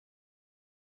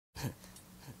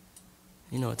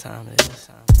You know what time it is.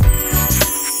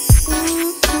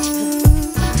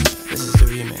 This is the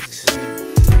remix.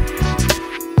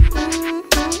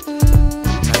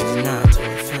 99 to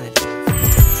infinity.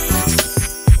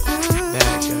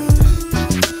 Bad girl.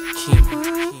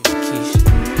 Keisha.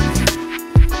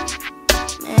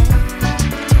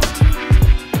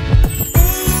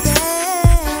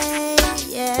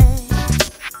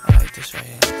 I like this right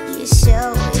here. You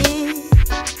show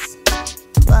is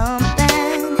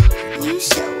bumpin'. You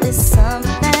show is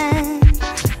something.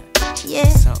 Yeah.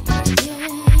 Something.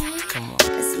 Come on.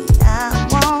 See, I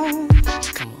won't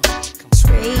Come on.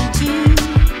 trade you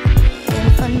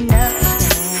in for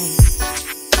nothing.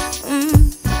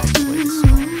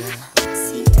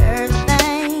 See,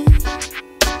 everything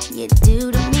you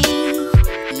do to me,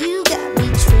 you got me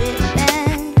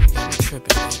trippin'.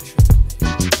 Trippin',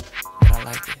 but I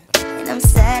like it. And I'm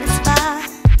satisfied.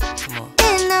 Come on.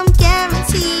 And I'm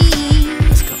guaranteed.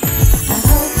 Let's go. I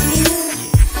hope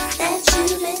that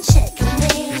you've been checking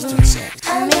me. Let's do check. I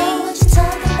know what you're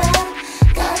talking about.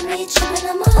 Got me tripping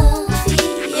on my own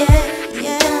feet.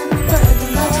 Yeah. Got me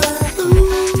bugging up.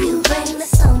 You bring me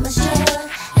so much joy,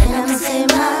 and I'ma save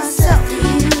myself for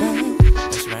you.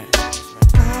 That's right.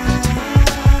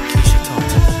 Keisha, talk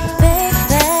to me.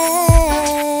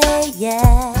 Baby,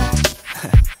 yeah.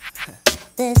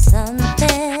 There's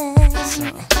something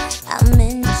I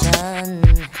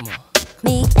mentioned. Come on.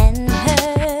 Me and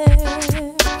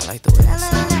her. I like the way that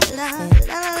sounds.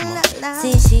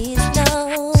 See, she's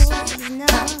no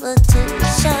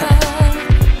competition.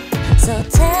 So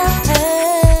tell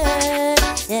her,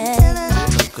 yeah,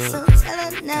 Look good.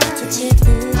 that you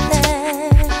do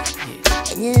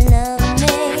that, and you love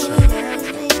me,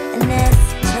 and that's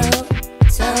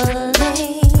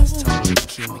totally, Totally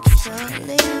keep me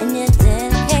champagne. and you're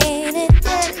dedicated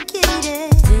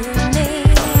to me.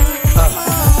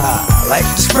 Like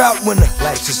the sprout when the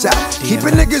lights is out.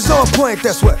 Keeping niggas on point,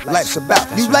 that's what life's about.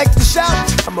 You like the shout?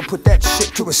 I'ma put that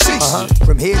shit to a cease.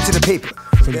 From here to the paper,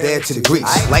 from there to the grease.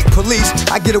 Like police,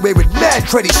 I get away with mad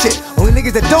cruddy shit. Only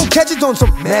niggas that don't catch it on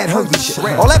some mad hungry shit.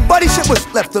 All that buddy shit was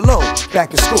left alone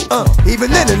back in school.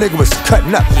 Even then, the nigga was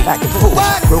cutting up, acting fool.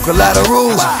 Broke a lot of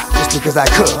rules just because I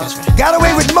could. Got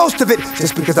away with most of it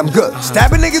just because I'm good.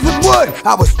 Stabbing niggas with wood,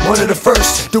 I was one of the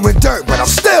first. Doing dirt, but I'm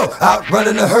still out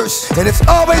running the hearse. And it's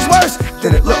always worse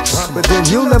than it looks. But then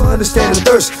you'll never understand the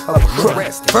thirst of a crook.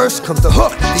 First comes the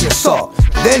hook, the assault,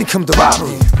 then comes the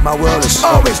robbery. My world is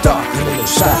always dark.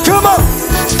 Come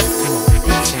on!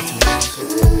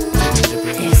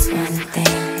 There's one thing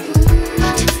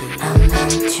I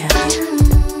mentioned.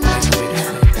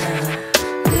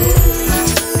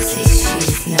 See,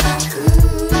 she's no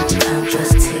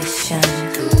competition.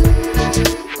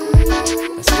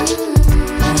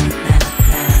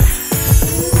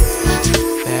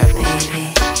 Bad boy.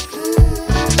 Baby,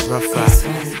 Rough there's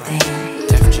ride. one thing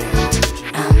Def Jam.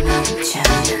 I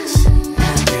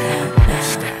mentioned.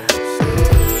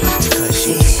 Cause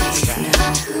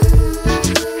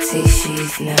See,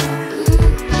 she's no